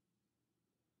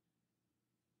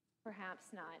perhaps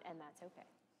not, and that's okay.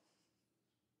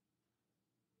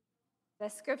 The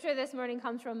scripture this morning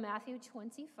comes from Matthew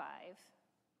 25,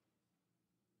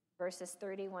 verses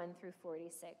 31 through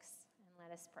 46, and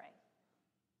let us pray.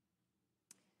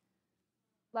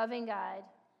 Loving God,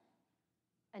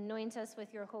 anoint us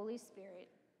with your Holy Spirit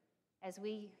as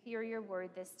we hear your word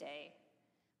this day.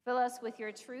 Fill us with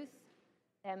your truth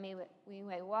that we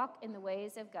may walk in the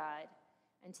ways of God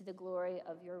and to the glory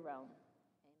of your realm.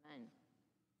 Amen.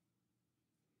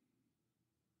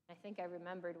 I think I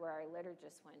remembered where our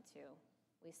liturgist went to.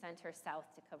 We sent her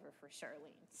south to cover for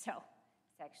Charlene, so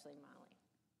it's actually Molly.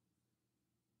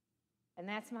 And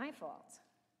that's my fault.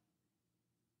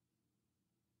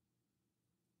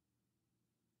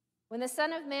 When the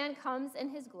Son of Man comes in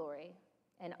his glory,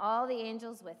 and all the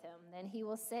angels with him, then he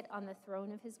will sit on the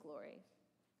throne of his glory.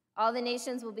 All the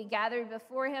nations will be gathered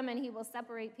before him, and he will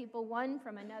separate people one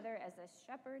from another as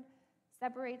a shepherd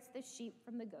separates the sheep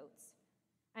from the goats.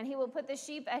 And he will put the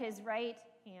sheep at his right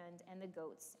hand and the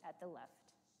goats at the left.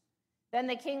 Then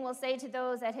the king will say to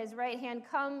those at his right hand,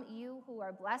 "Come, you who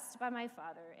are blessed by my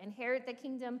Father, inherit the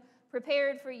kingdom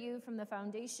prepared for you from the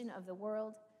foundation of the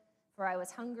world. For I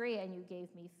was hungry, and you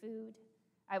gave me food.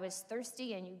 I was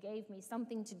thirsty, and you gave me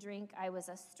something to drink. I was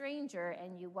a stranger,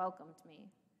 and you welcomed me.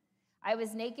 I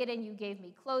was naked, and you gave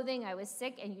me clothing. I was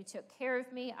sick, and you took care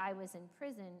of me. I was in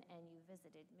prison, and you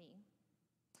visited me."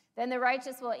 Then the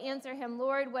righteous will answer him,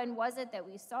 "Lord, when was it that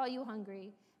we saw you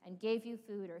hungry and gave you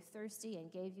food, or thirsty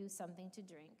and gave you something to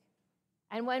drink?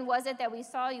 And when was it that we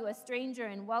saw you a stranger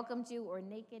and welcomed you, or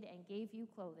naked and gave you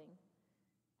clothing?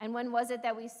 And when was it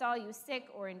that we saw you sick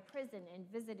or in prison and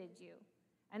visited you?"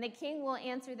 And the king will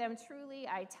answer them, "Truly,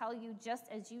 I tell you, just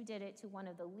as you did it to one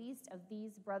of the least of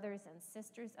these brothers and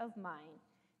sisters of mine,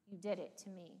 you did it to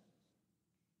me."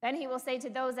 Then he will say to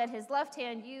those at his left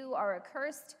hand, "You are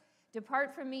accursed.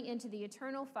 Depart from me into the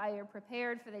eternal fire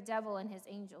prepared for the devil and his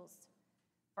angels.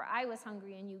 For I was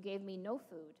hungry, and you gave me no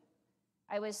food.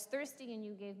 I was thirsty, and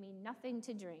you gave me nothing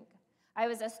to drink. I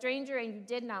was a stranger, and you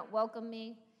did not welcome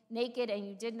me. Naked, and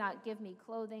you did not give me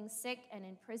clothing. Sick and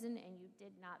in prison, and you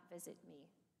did not visit me."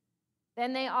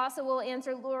 Then they also will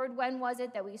answer, "Lord, when was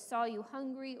it that we saw you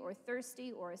hungry or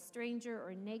thirsty or a stranger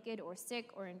or naked or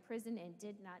sick or in prison and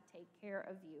did not take care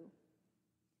of you?"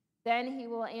 Then he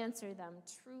will answer them,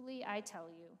 "Truly, I tell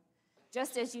you,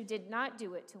 just as you did not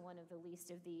do it to one of the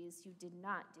least of these, you did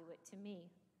not do it to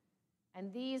me.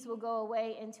 And these will go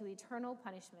away into eternal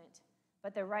punishment,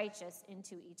 but the righteous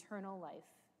into eternal life."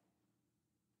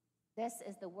 This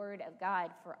is the word of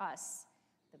God for us,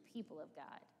 the people of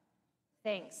God.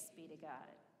 Thanks be to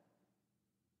God.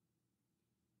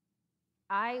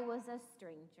 I was a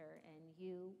stranger, and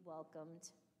you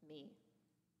welcomed me.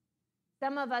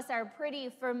 Some of us are pretty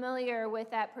familiar with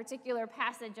that particular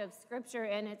passage of Scripture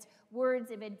and its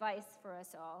words of advice for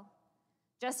us all,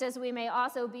 just as we may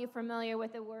also be familiar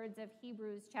with the words of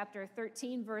Hebrews chapter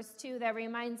 13, verse 2, that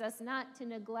reminds us not to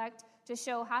neglect to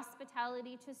show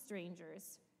hospitality to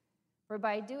strangers, for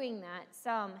by doing that,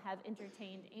 some have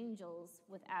entertained angels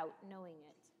without knowing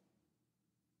it.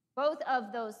 Both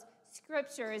of those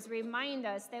scriptures remind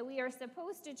us that we are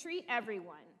supposed to treat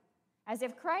everyone as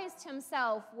if Christ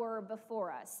himself were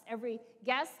before us. Every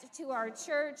guest to our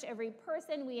church, every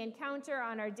person we encounter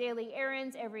on our daily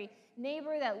errands, every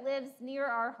neighbor that lives near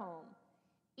our home,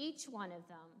 each one of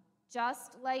them,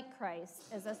 just like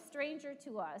Christ, is a stranger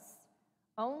to us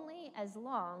only as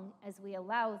long as we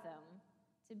allow them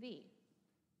to be.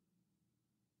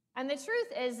 And the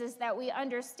truth is that we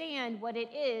understand what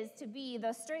it is to be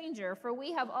the stranger, for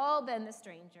we have all been the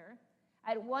stranger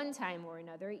at one time or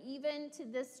another, even to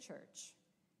this church,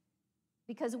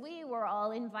 because we were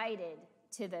all invited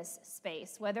to this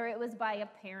space, whether it was by a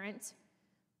parent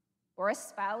or a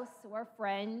spouse or a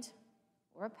friend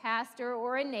or a pastor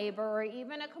or a neighbor or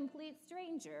even a complete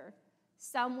stranger.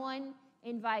 Someone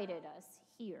invited us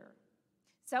here.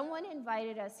 Someone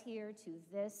invited us here to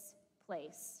this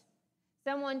place.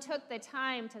 Someone took the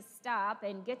time to stop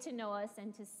and get to know us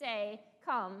and to say,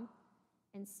 "Come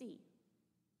and see."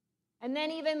 And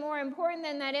then even more important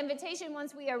than that invitation,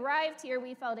 once we arrived here,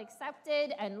 we felt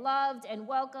accepted and loved and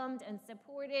welcomed and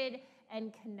supported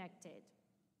and connected.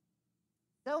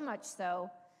 So much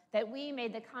so that we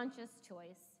made the conscious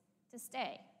choice to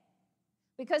stay.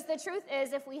 Because the truth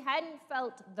is, if we hadn't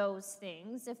felt those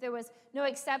things, if there was no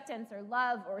acceptance or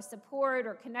love or support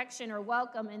or connection or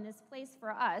welcome in this place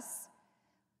for us,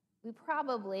 we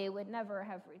probably would never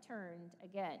have returned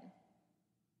again.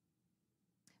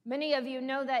 Many of you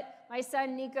know that my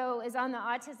son Nico is on the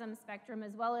autism spectrum,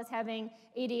 as well as having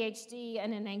ADHD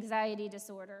and an anxiety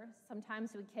disorder.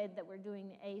 Sometimes we kid that we're doing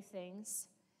the A things.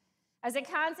 As a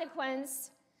consequence,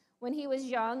 When he was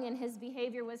young and his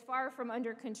behavior was far from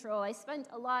under control, I spent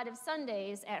a lot of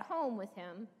Sundays at home with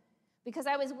him because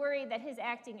I was worried that his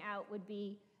acting out would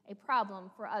be a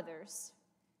problem for others.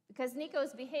 Because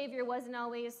Nico's behavior wasn't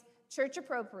always church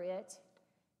appropriate,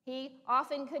 he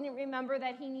often couldn't remember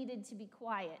that he needed to be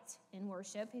quiet in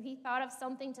worship. If he thought of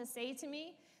something to say to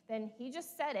me, then he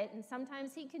just said it, and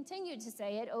sometimes he continued to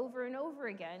say it over and over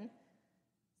again.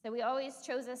 So we always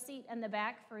chose a seat in the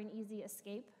back for an easy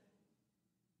escape.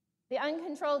 The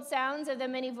uncontrolled sounds of the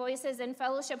many voices in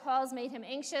fellowship halls made him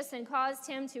anxious and caused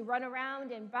him to run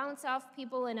around and bounce off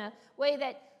people in a way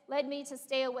that led me to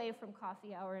stay away from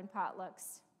coffee hour and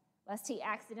potlucks, lest he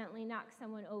accidentally knock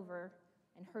someone over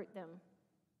and hurt them.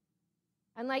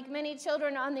 Unlike many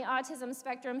children on the autism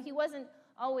spectrum, he wasn't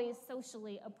always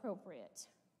socially appropriate.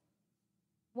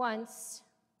 Once,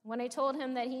 when I told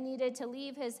him that he needed to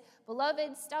leave his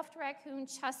beloved stuffed raccoon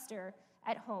Chester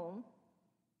at home,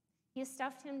 he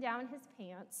stuffed him down his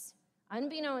pants,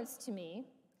 unbeknownst to me,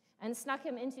 and snuck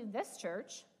him into this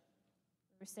church.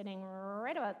 We were sitting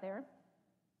right about there.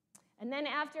 And then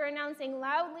after announcing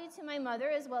loudly to my mother,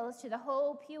 as well as to the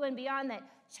whole pew and beyond, that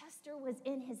Chester was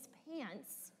in his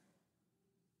pants,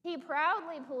 he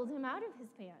proudly pulled him out of his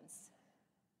pants,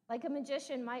 like a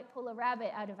magician might pull a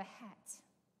rabbit out of a hat.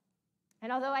 And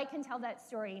although I can tell that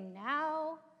story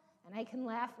now, and I can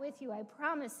laugh with you, I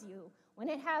promise you, when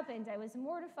it happened, I was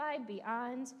mortified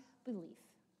beyond belief.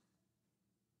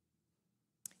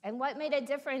 And what made a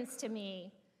difference to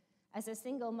me as a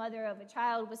single mother of a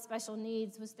child with special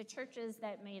needs was the churches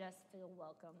that made us feel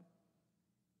welcome.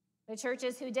 The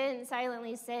churches who didn't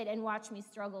silently sit and watch me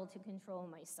struggle to control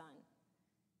my son.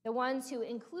 The ones who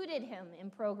included him in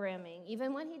programming,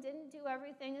 even when he didn't do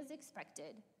everything as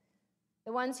expected.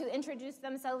 The ones who introduced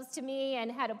themselves to me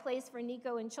and had a place for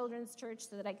Nico in children's church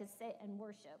so that I could sit and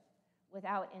worship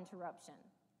without interruption.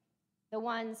 The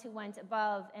ones who went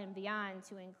above and beyond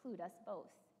to include us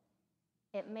both.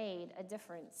 It made a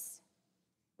difference.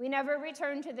 We never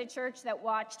returned to the church that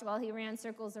watched while he ran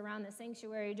circles around the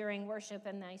sanctuary during worship,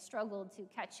 and I struggled to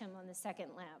catch him on the second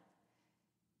lap.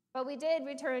 But we did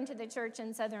return to the church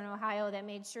in Southern Ohio that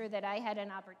made sure that I had an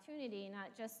opportunity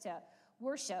not just to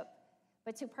worship,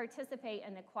 but to participate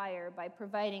in the choir by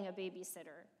providing a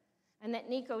babysitter, and that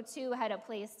Nico, too, had a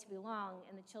place to belong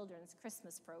in the children's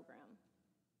Christmas program.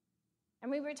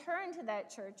 And we returned to that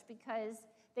church because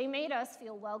they made us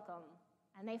feel welcome,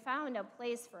 and they found a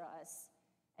place for us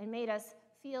and made us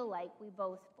feel like we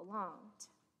both belonged.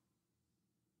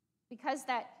 Because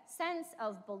that sense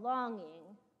of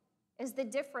belonging is the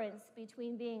difference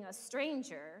between being a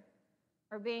stranger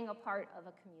or being a part of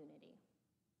a community.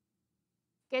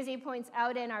 Gezi points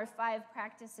out in our 5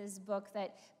 Practices book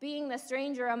that being the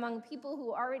stranger among people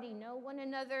who already know one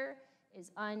another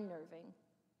is unnerving.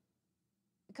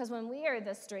 Because when we are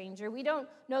the stranger, we don't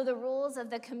know the rules of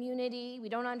the community, we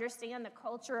don't understand the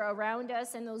culture around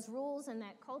us, and those rules and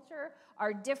that culture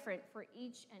are different for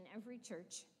each and every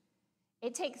church.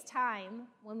 It takes time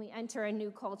when we enter a new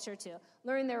culture to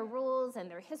learn their rules and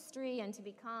their history and to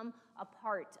become a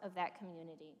part of that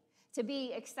community, to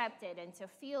be accepted and to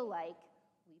feel like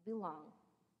we belong.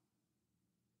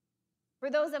 For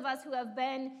those of us who have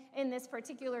been in this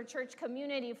particular church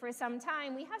community for some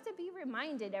time, we have to be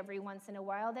reminded every once in a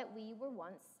while that we were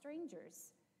once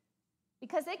strangers.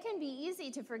 Because it can be easy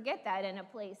to forget that in a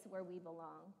place where we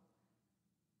belong.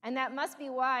 And that must be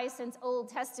why, since Old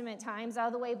Testament times, all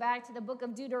the way back to the book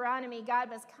of Deuteronomy, God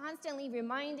was constantly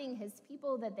reminding his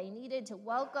people that they needed to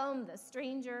welcome the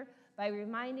stranger by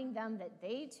reminding them that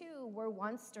they too were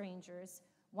once strangers,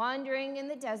 wandering in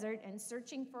the desert and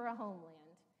searching for a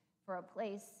homeland, for a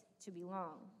place to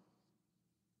belong.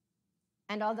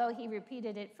 And although he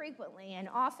repeated it frequently and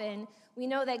often, we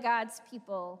know that God's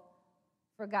people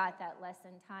forgot that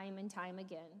lesson time and time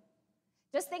again.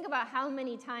 Just think about how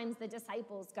many times the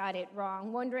disciples got it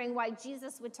wrong, wondering why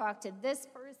Jesus would talk to this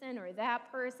person or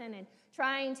that person and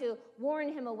trying to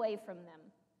warn him away from them.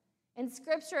 In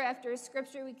scripture after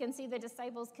scripture, we can see the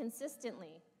disciples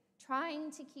consistently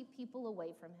trying to keep people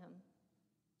away from him.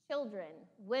 Children,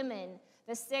 women,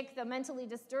 the sick, the mentally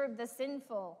disturbed, the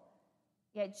sinful.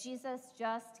 Yet Jesus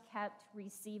just kept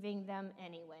receiving them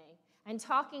anyway, and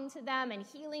talking to them and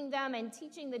healing them and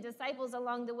teaching the disciples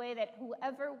along the way that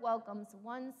whoever welcomes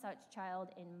one such child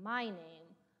in my name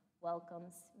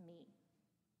welcomes me.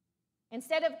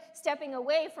 Instead of stepping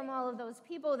away from all of those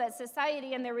people that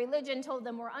society and their religion told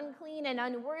them were unclean and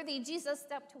unworthy, Jesus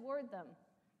stepped toward them.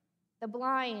 The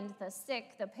blind, the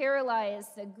sick, the paralyzed,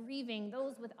 the grieving,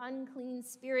 those with unclean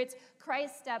spirits,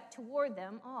 Christ stepped toward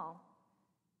them all.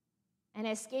 And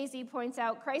as Scasey points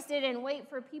out, Christ didn't wait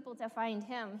for people to find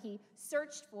him. He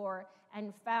searched for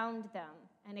and found them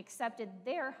and accepted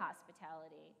their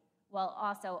hospitality while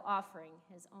also offering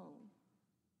his own.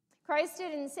 Christ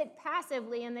didn't sit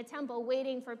passively in the temple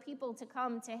waiting for people to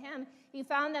come to him. He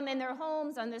found them in their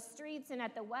homes, on the streets, and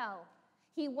at the well.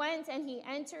 He went and he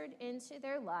entered into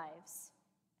their lives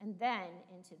and then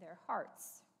into their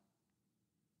hearts.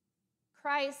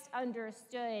 Christ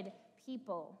understood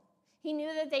people. He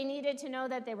knew that they needed to know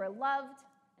that they were loved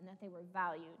and that they were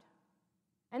valued.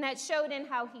 And that showed in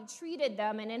how he treated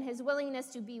them and in his willingness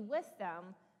to be with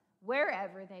them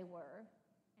wherever they were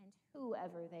and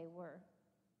whoever they were.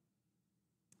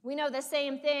 We know the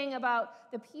same thing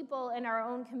about the people in our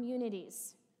own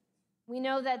communities. We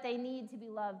know that they need to be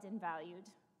loved and valued,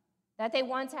 that they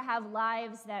want to have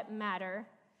lives that matter,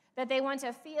 that they want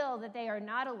to feel that they are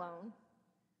not alone,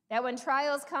 that when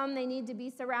trials come, they need to be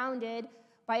surrounded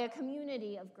by a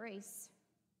community of grace,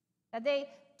 that they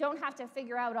don't have to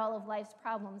figure out all of life's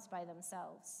problems by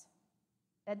themselves,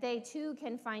 that they too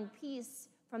can find peace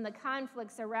from the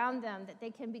conflicts around them, that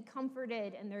they can be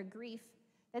comforted in their grief,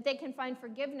 that they can find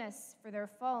forgiveness for their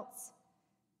faults,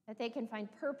 that they can find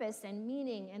purpose and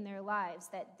meaning in their lives,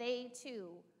 that they too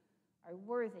are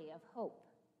worthy of hope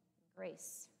and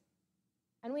grace.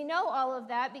 And we know all of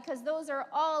that because those are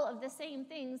all of the same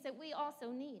things that we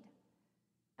also need.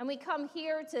 And we come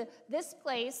here to this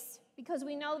place because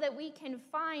we know that we can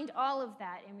find all of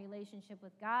that in relationship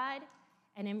with God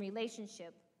and in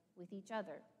relationship with each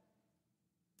other.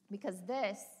 Because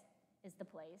this is the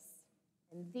place,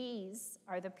 and these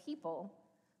are the people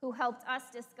who helped us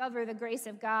discover the grace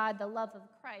of God, the love of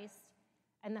Christ,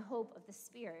 and the hope of the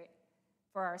Spirit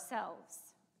for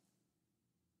ourselves.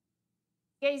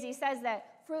 Scasey says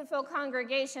that fruitful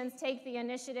congregations take the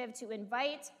initiative to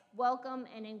invite, welcome,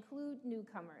 and include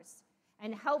newcomers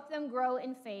and help them grow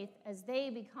in faith as they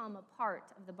become a part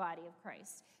of the body of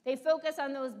Christ. They focus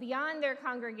on those beyond their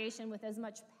congregation with as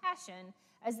much passion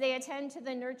as they attend to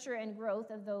the nurture and growth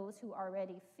of those who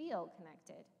already feel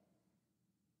connected.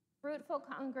 Fruitful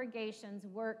congregations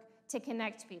work to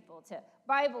connect people to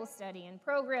Bible study and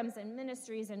programs and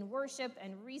ministries and worship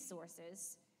and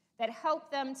resources that help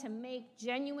them to make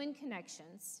genuine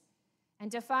connections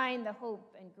and to find the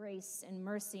hope and grace and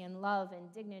mercy and love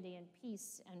and dignity and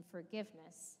peace and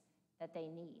forgiveness that they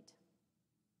need.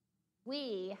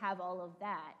 We have all of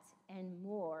that and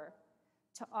more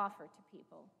to offer to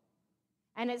people.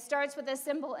 And it starts with a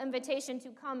simple invitation to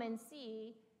come and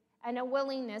see and a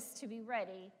willingness to be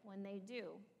ready when they do.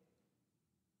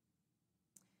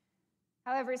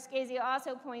 However, Scasey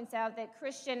also points out that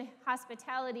Christian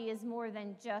hospitality is more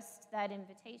than just that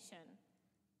invitation.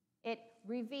 It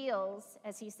reveals,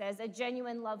 as he says, a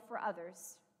genuine love for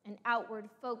others, an outward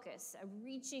focus, a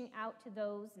reaching out to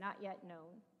those not yet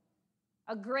known,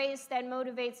 a grace that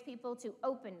motivates people to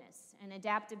openness and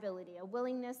adaptability, a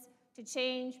willingness to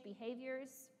change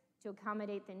behaviors, to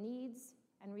accommodate the needs,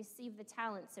 and receive the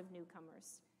talents of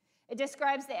newcomers. It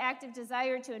describes the active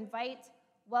desire to invite,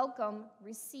 welcome,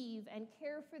 receive, and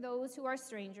care for those who are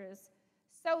strangers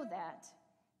so that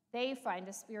they find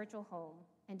a spiritual home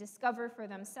and discover for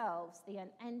themselves the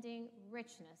unending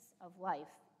richness of life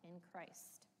in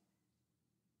Christ.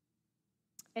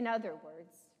 In other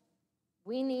words,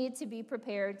 we need to be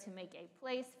prepared to make a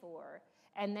place for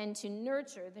and then to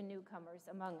nurture the newcomers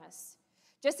among us.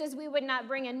 Just as we would not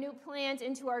bring a new plant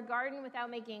into our garden without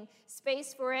making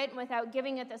space for it and without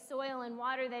giving it the soil and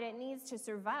water that it needs to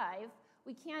survive,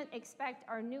 we can't expect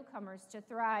our newcomers to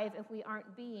thrive if we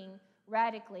aren't being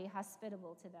radically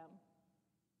hospitable to them.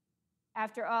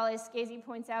 After all, as Scasey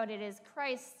points out, it is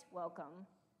Christ's welcome,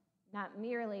 not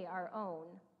merely our own,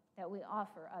 that we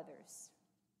offer others.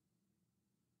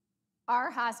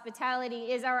 Our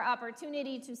hospitality is our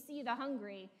opportunity to see the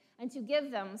hungry and to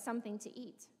give them something to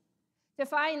eat, to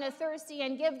find the thirsty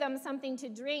and give them something to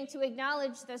drink, to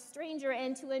acknowledge the stranger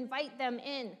and to invite them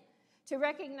in, to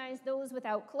recognize those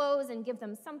without clothes and give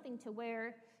them something to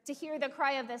wear, to hear the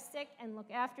cry of the sick and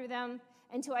look after them,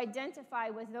 and to identify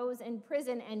with those in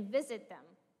prison and visit them,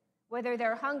 whether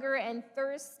their hunger and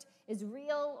thirst is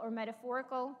real or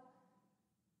metaphorical,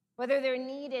 whether their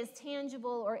need is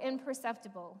tangible or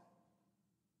imperceptible,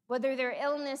 whether their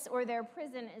illness or their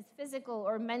prison is physical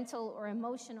or mental or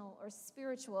emotional or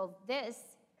spiritual. This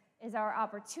is our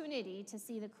opportunity to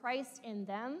see the Christ in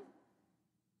them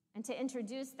and to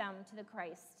introduce them to the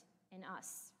Christ in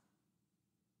us.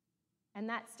 And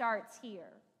that starts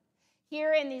here.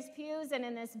 Here in these pews and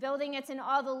in this building, it's in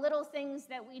all the little things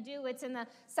that we do. It's in the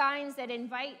signs that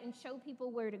invite and show people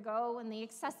where to go and the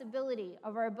accessibility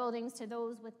of our buildings to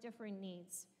those with different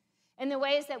needs. In the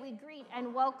ways that we greet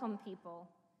and welcome people.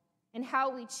 in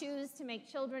how we choose to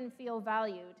make children feel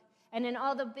valued, and in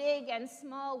all the big and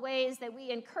small ways that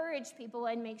we encourage people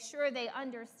and make sure they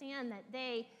understand that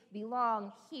they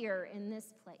belong here in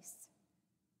this place.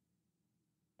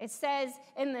 It says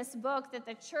in this book that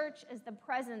the church is the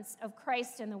presence of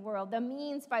Christ in the world, the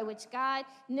means by which God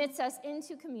knits us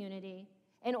into community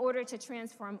in order to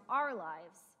transform our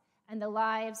lives and the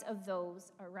lives of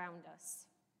those around us.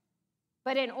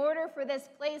 But in order for this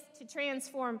place to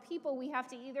transform people, we have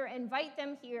to either invite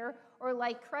them here or,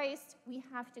 like Christ, we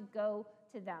have to go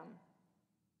to them.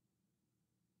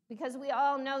 Because we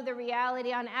all know the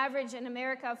reality. On average in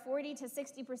America, 40 to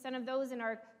 60% of those in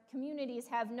our communities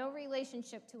have no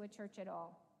relationship to a church at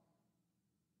all.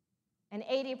 And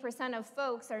 80% of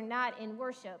folks are not in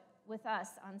worship with us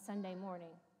on Sunday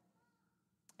morning.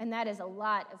 And that is a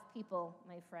lot of people,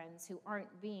 my friends, who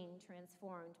aren't being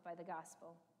transformed by the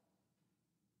gospel.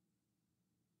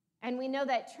 And we know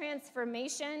that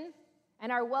transformation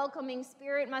and our welcoming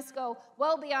spirit must go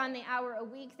well beyond the hour a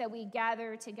week that we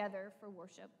gather together for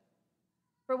worship.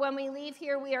 For when we leave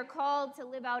here, we are called to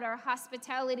live out our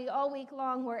hospitality all week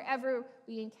long wherever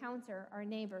we encounter our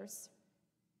neighbors.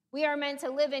 We are meant to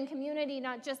live in community,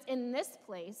 not just in this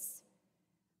place,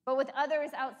 but with others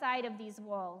outside of these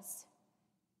walls.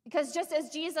 Because just as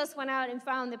Jesus went out and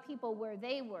found the people where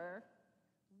they were,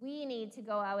 we need to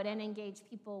go out and engage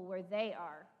people where they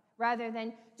are, rather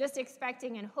than just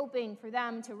expecting and hoping for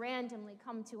them to randomly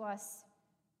come to us.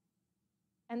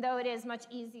 And though it is much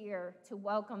easier to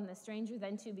welcome the stranger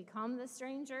than to become the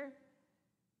stranger,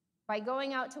 by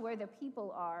going out to where the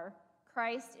people are,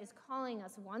 Christ is calling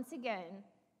us once again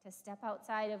to step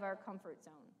outside of our comfort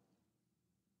zone.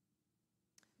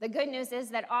 The good news is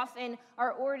that often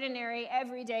our ordinary,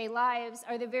 everyday lives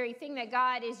are the very thing that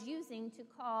God is using to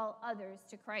call others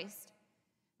to Christ.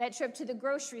 That trip to the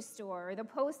grocery store or the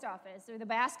post office or the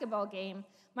basketball game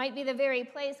might be the very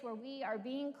place where we are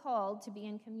being called to be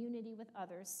in community with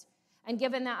others and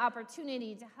given the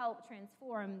opportunity to help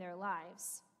transform their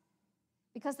lives.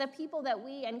 Because the people that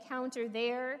we encounter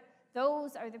there,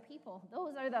 those are the people.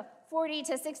 Those are the 40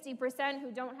 to 60%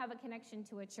 who don't have a connection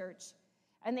to a church,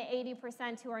 and the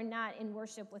 80% who are not in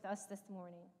worship with us this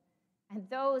morning. And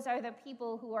those are the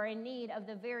people who are in need of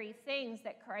the very things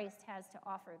that Christ has to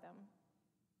offer them.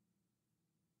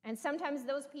 And sometimes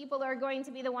those people are going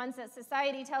to be the ones that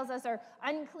society tells us are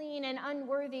unclean and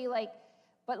unworthy,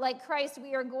 but like Christ,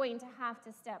 we are going to have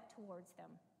to step towards them.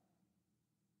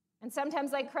 And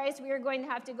sometimes, like Christ, we are going to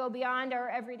have to go beyond our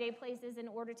everyday places in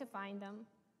order to find them.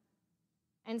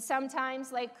 And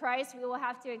sometimes, like Christ, we will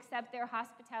have to accept their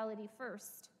hospitality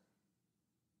first.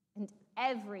 And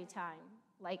every time,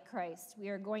 like Christ, we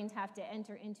are going to have to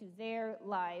enter into their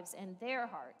lives and their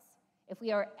hearts if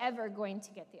we are ever going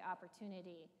to get the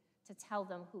opportunity to tell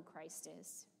them who Christ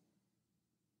is.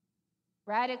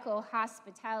 Radical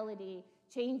hospitality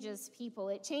changes people.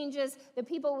 It changes the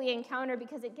people we encounter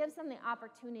because it gives them the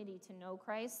opportunity to know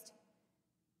Christ.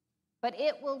 But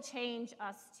it will change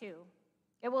us too.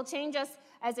 It will change us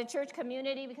as a church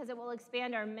community because it will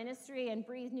expand our ministry and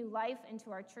breathe new life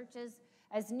into our churches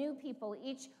as new people,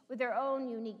 each with their own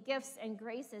unique gifts and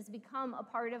graces, become a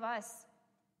part of us.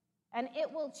 And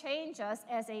it will change us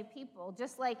as a people,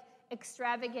 just like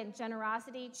extravagant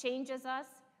generosity changes us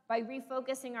by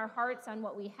refocusing our hearts on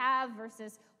what we have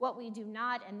versus what we do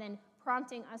not, and then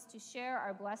prompting us to share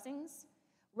our blessings.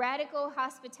 Radical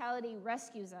hospitality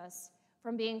rescues us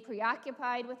from being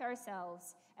preoccupied with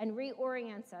ourselves and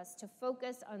reorients us to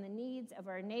focus on the needs of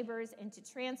our neighbors and to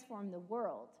transform the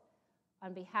world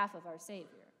on behalf of our Savior.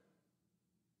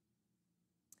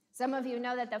 Some of you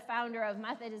know that the founder of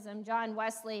Methodism, John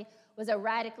Wesley, was a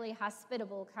radically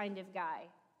hospitable kind of guy.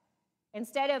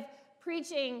 Instead of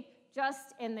preaching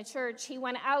just in the church, he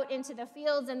went out into the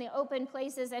fields and the open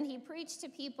places, and he preached to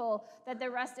people that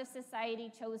the rest of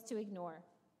society chose to ignore.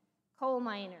 Coal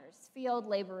miners, field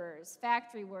laborers,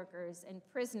 factory workers, and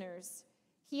prisoners.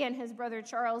 He and his brother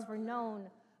Charles were known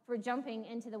for jumping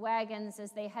into the wagons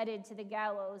as they headed to the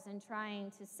gallows and trying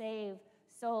to save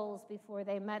souls before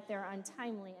they met their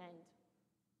untimely end.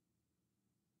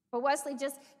 But Wesley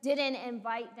just didn't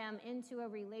invite them into a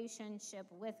relationship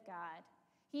with God.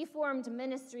 He formed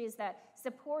ministries that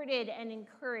supported and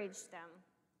encouraged them.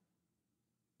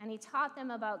 And he taught them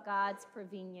about God's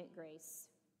prevenient grace,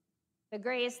 the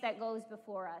grace that goes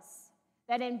before us,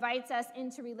 that invites us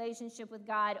into relationship with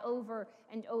God over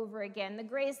and over again, the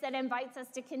grace that invites us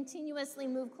to continuously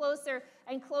move closer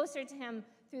and closer to him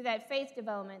through that faith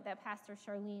development that Pastor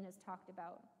Charlene has talked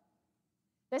about.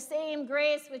 The same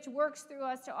grace which works through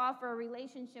us to offer a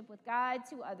relationship with God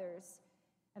to others,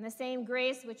 and the same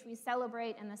grace which we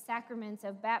celebrate in the sacraments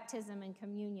of baptism and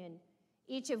communion,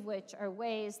 each of which are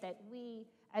ways that we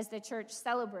as the church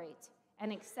celebrate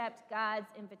and accept God's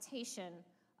invitation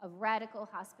of radical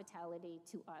hospitality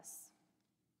to us.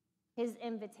 His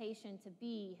invitation to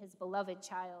be his beloved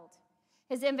child.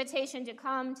 His invitation to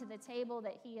come to the table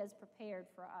that he has prepared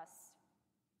for us.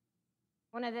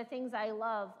 One of the things I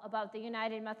love about the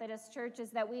United Methodist Church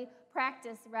is that we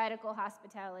practice radical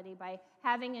hospitality by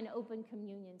having an open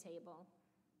communion table,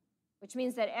 which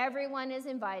means that everyone is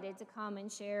invited to come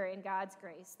and share in God's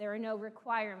grace. There are no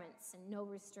requirements and no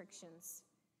restrictions.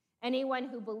 Anyone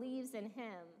who believes in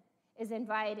him is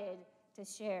invited to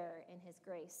share in his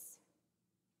grace,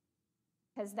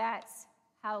 because that's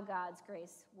how God's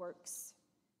grace works.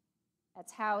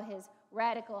 That's how his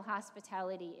radical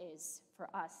hospitality is for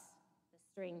us, the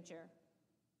stranger.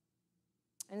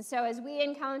 And so as we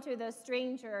encounter the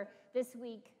stranger this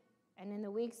week and in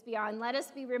the weeks beyond, let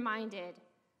us be reminded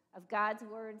of God's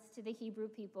words to the Hebrew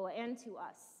people and to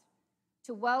us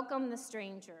to welcome the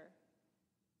stranger,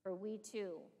 for we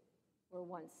too were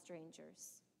once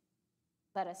strangers.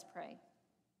 Let us pray.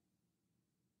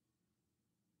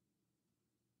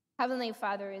 Heavenly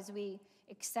Father, as we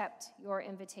accept your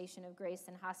invitation of grace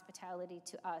and hospitality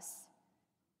to us,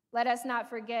 let us not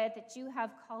forget that you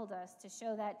have called us to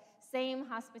show that same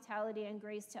hospitality and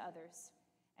grace to others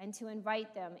and to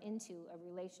invite them into a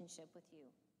relationship with you.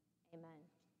 Amen.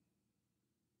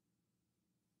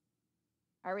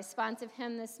 Our responsive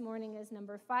hymn this morning is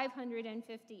number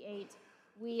 558,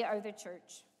 We Are the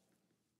Church.